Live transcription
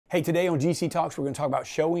Hey, today on GC Talks, we're going to talk about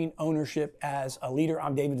showing ownership as a leader.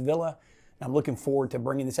 I'm David Villa, and I'm looking forward to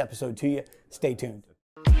bringing this episode to you. Stay tuned.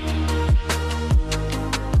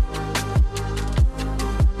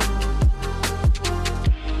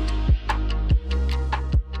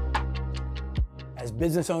 As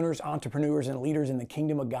business owners, entrepreneurs, and leaders in the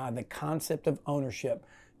kingdom of God, the concept of ownership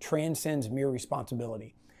transcends mere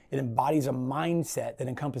responsibility. It embodies a mindset that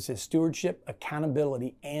encompasses stewardship,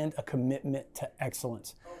 accountability, and a commitment to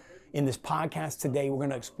excellence. In this podcast today, we're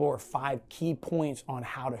going to explore 5 key points on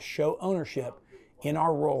how to show ownership in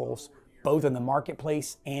our roles, both in the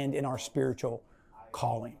marketplace and in our spiritual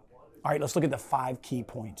calling. All right, let's look at the 5 key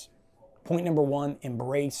points. Point number 1,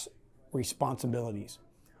 embrace responsibilities.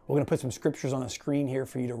 We're going to put some scriptures on the screen here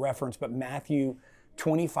for you to reference, but Matthew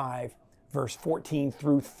 25, verse 14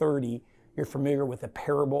 through 30, you're familiar with the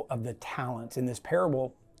parable of the talents. In this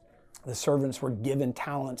parable, the servants were given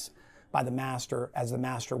talents by the master as the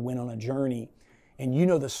master went on a journey. And you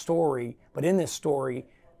know the story, but in this story,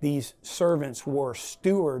 these servants were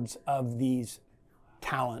stewards of these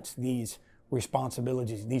talents, these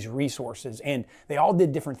responsibilities, these resources, and they all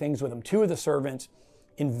did different things with them. 2 of the servants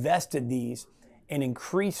invested these and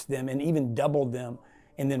increased them and even doubled them.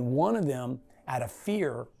 And then one of them, out of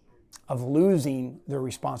fear of losing the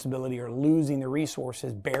responsibility or losing the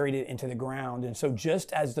resources, buried it into the ground. And so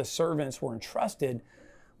just as the servants were entrusted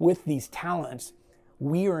with these talents,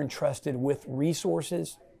 we are entrusted with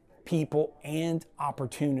resources, people, and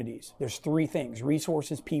opportunities. There's 3 things: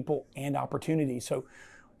 resources, people, and opportunities. So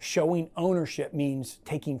showing ownership means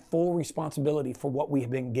taking full responsibility for what we have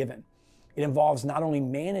been given. It involves not only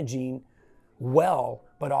managing well,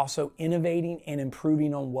 but also innovating and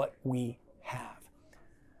improving on what we have.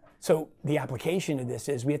 So the application of this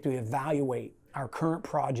is we have to evaluate our current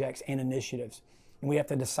projects and initiatives. And we have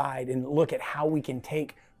to decide and look at how we can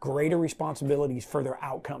take greater responsibilities for their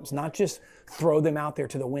outcomes, not just throw them out there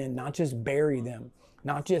to the wind, not just bury them,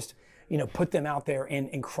 not just, put them out there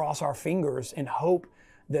and cross our fingers and hope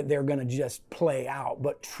that they're going to just play out.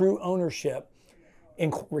 But true ownership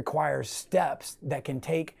requires steps that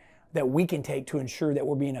we can take to ensure that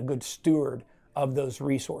we're being a good steward of those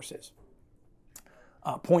resources.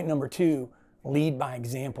 Point number 2, lead by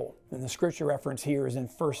example. And the scripture reference here is in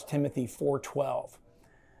 1 Timothy 4:12.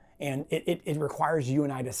 And it requires you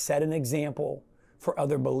and I to set an example for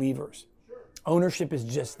other believers. Ownership is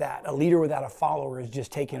just that. A leader without a follower is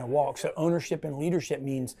just taking a walk. So ownership and leadership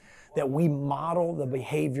means that we model the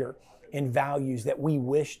behavior and values that we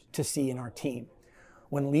wish to see in our team.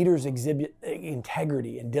 When leaders exhibit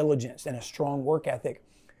integrity and diligence and a strong work ethic,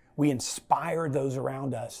 we inspire those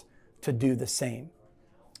around us to do the same.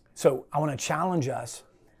 So I want to challenge us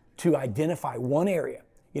to identify one area.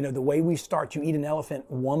 The way we start, you eat an elephant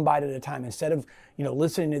one bite at a time. Instead of,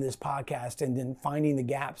 listening to this podcast and then finding the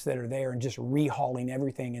gaps that are there and just rehauling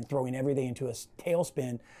everything and throwing everything into a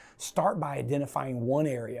tailspin, start by identifying one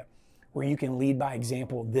area where you can lead by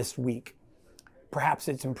example this week. Perhaps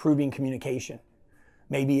it's improving communication.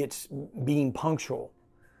 Maybe it's being punctual.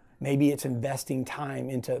 Maybe it's investing time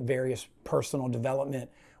into various personal development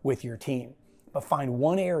with your team. But find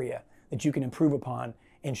one area that you can improve upon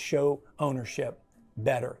and show ownership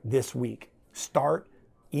better this week. Start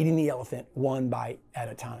eating the elephant one bite at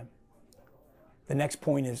a time. The next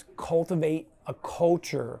point is cultivate a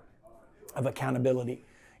culture of accountability.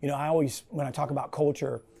 When I talk about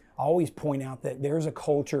culture, I always point out that there's a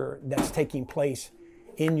culture that's taking place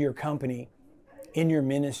in your company, in your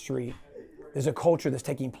ministry. There's a culture that's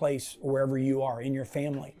taking place wherever you are, in your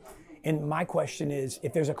family. And my question is,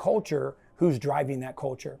 if there's a culture, who's driving that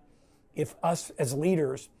culture? If us as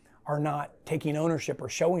leaders are not taking ownership or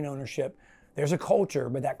showing ownership, there's a culture,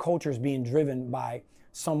 but that culture is being driven by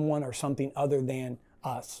someone or something other than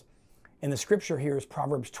us. And the scripture here is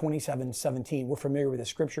Proverbs 27:17. We're familiar with the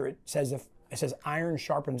scripture. It says iron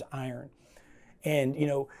sharpens iron. And,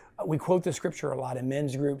 we quote the scripture a lot in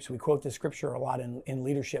men's groups. We quote the scripture a lot in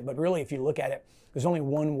leadership. But really, if you look at it, there's only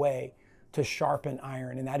one way to sharpen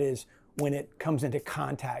iron, and that is when it comes into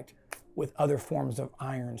contact with other forms of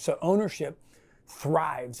iron. So ownership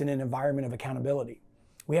thrives in an environment of accountability.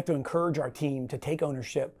 We have to encourage our team to take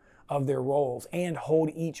ownership of their roles and hold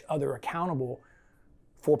each other accountable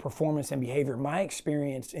for performance and behavior. My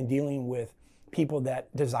experience in dealing with people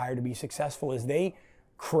that desire to be successful is they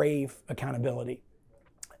crave accountability.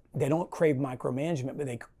 They don't crave micromanagement, but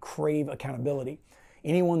they crave accountability.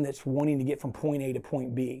 Anyone that's wanting to get from point A to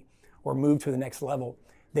point B or move to the next level,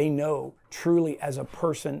 they know truly as a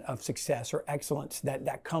person of success or excellence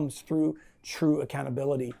that comes through true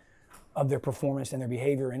accountability of their performance and their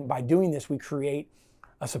behavior. And by doing this, we create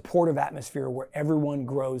a supportive atmosphere where everyone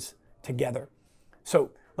grows together.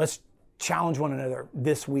 So Let's challenge one another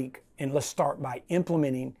this week, and let's start by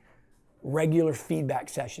implementing regular feedback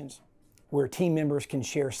sessions where team members can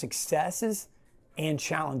share successes and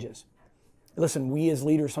challenges. Listen, we as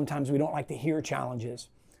leaders, sometimes we don't like to hear challenges.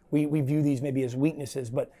 We view these maybe as weaknesses,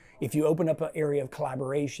 but if you open up an area of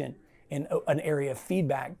collaboration and an area of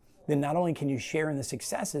feedback, then not only can you share in the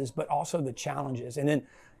successes, but also the challenges. And then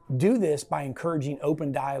do this by encouraging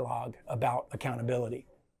open dialogue about accountability.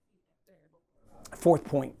 Fourth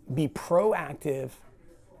point, be proactive,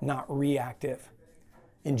 not reactive.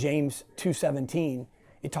 In James 2:17,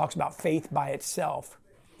 it talks about faith by itself,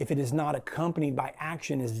 if it is not accompanied by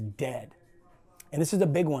action, is dead. And this is a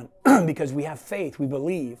big one because we have faith, we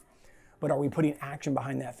believe, but are we putting action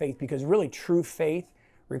behind that faith? Because really true faith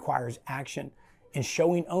requires action. And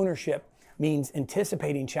showing ownership means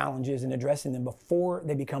anticipating challenges and addressing them before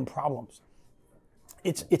they become problems.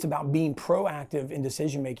 It's about being proactive in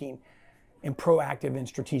decision making and proactive in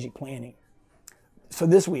strategic planning. So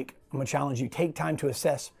this week, I'm going to challenge you, take time to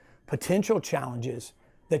assess potential challenges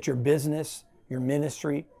that your business, your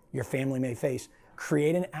ministry, your family may face.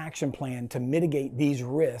 Create an action plan to mitigate these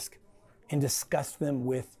risks and discuss them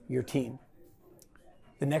with your team.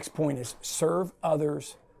 The next point is serve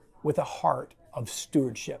others with a heart of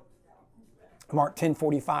stewardship. Mark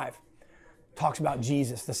 10:45 talks about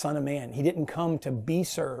Jesus, the Son of Man. He didn't come to be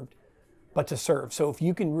served, but to serve. So if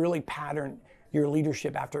you can really pattern your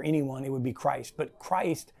leadership after anyone, it would be Christ. But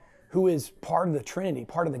Christ, who is part of the Trinity,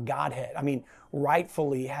 part of the Godhead,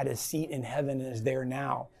 rightfully had his seat in heaven and is there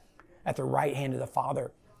now at the right hand of the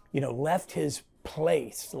Father, left his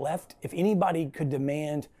place, if anybody could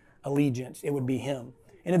demand allegiance, it would be him.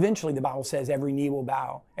 And eventually the Bible says every knee will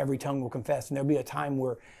bow, every tongue will confess, and there'll be a time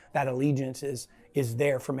where that allegiance is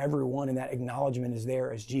there from everyone, and that acknowledgement is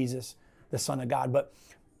there as Jesus, the Son of God. But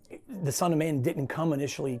the Son of Man didn't come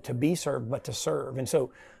initially to be served, but to serve. And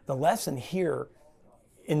so the lesson here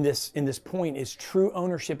in this point is true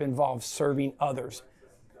ownership involves serving others.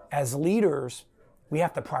 As leaders, we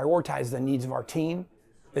have to prioritize the needs of our team,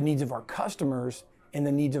 the needs of our customers, and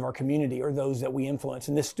the needs of our community or those that we influence.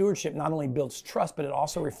 And this stewardship not only builds trust, but it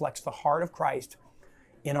also reflects the heart of Christ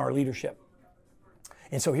in our leadership.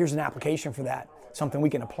 And so here's an application for that, something we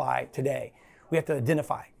can apply today. We have to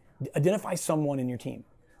identify someone in your team,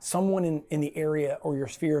 someone in the area or your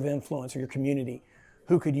sphere of influence or your community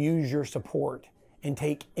who could use your support, and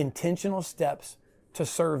take intentional steps to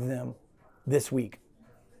serve them this week.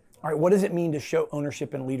 All right, what does it mean to show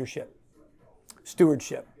ownership and leadership?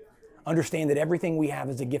 Stewardship. Understand that everything we have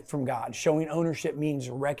is a gift from God. Showing ownership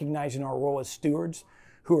means recognizing our role as stewards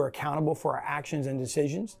who are accountable for our actions and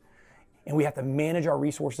decisions. And we have to manage our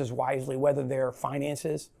resources wisely, whether they're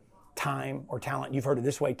finances, time, or talent. You've heard it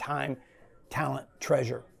this way: time, talent,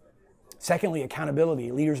 treasure. Secondly,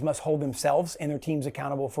 accountability. Leaders must hold themselves and their teams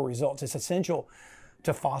accountable for results. It's essential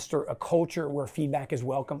to foster a culture where feedback is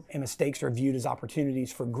welcome and mistakes are viewed as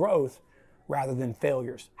opportunities for growth rather than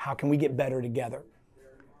failures. How can we get better together?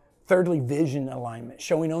 Thirdly, vision alignment.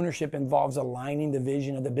 Showing ownership involves aligning the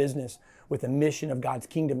vision of the business with the mission of God's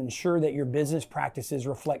kingdom. Ensure that your business practices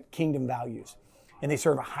reflect kingdom values and they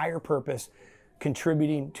serve a higher purpose,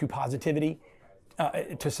 contributing to positivity,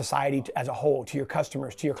 to society as a whole, to your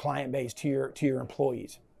customers, to your client base, to your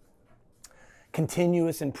employees.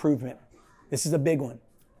 Continuous improvement. This is a big one.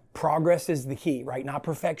 Progress is the key, right? Not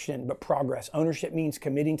perfection, but progress. Ownership means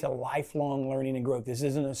committing to lifelong learning and growth. This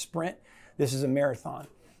isn't a sprint. This is a marathon.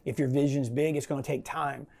 If your vision's big, it's going to take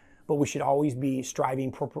time, but we should always be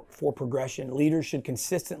striving for progression. Leaders should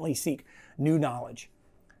consistently seek new knowledge,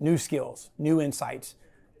 new skills, new insights,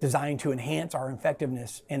 designed to enhance our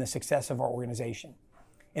effectiveness and the success of our organization.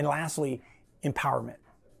 And lastly, empowerment.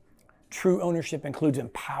 True ownership includes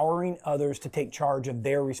empowering others to take charge of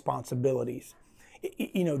their responsibilities.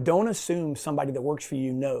 Don't assume somebody that works for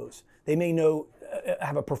you knows. They may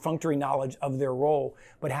have a perfunctory knowledge of their role,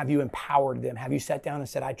 but have you empowered them? Have you sat down and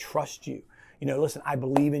said, I trust you? Listen, I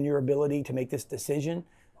believe in your ability to make this decision.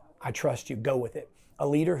 I trust you. Go with it. A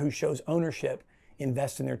leader who shows ownership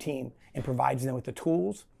invests in their team and provides them with the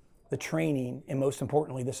tools, the training, and most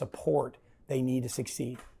importantly, the support they need to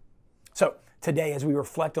succeed. So today, as we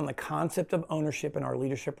reflect on the concept of ownership in our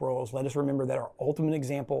leadership roles, let us remember that our ultimate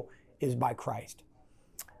example is by Christ.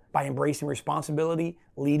 By embracing responsibility,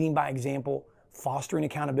 leading by example, fostering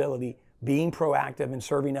accountability, being proactive, and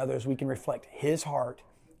serving others, we can reflect His heart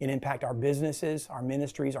and impact our businesses, our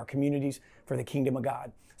ministries, our communities for the kingdom of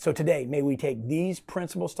God. So today, may we take these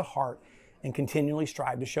principles to heart and continually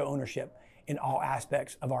strive to show ownership in all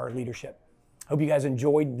aspects of our leadership. Hope you guys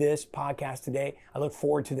enjoyed this podcast today. I look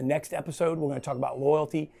forward to the next episode. We're going to talk about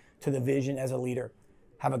loyalty to the vision as a leader.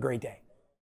 Have a great day.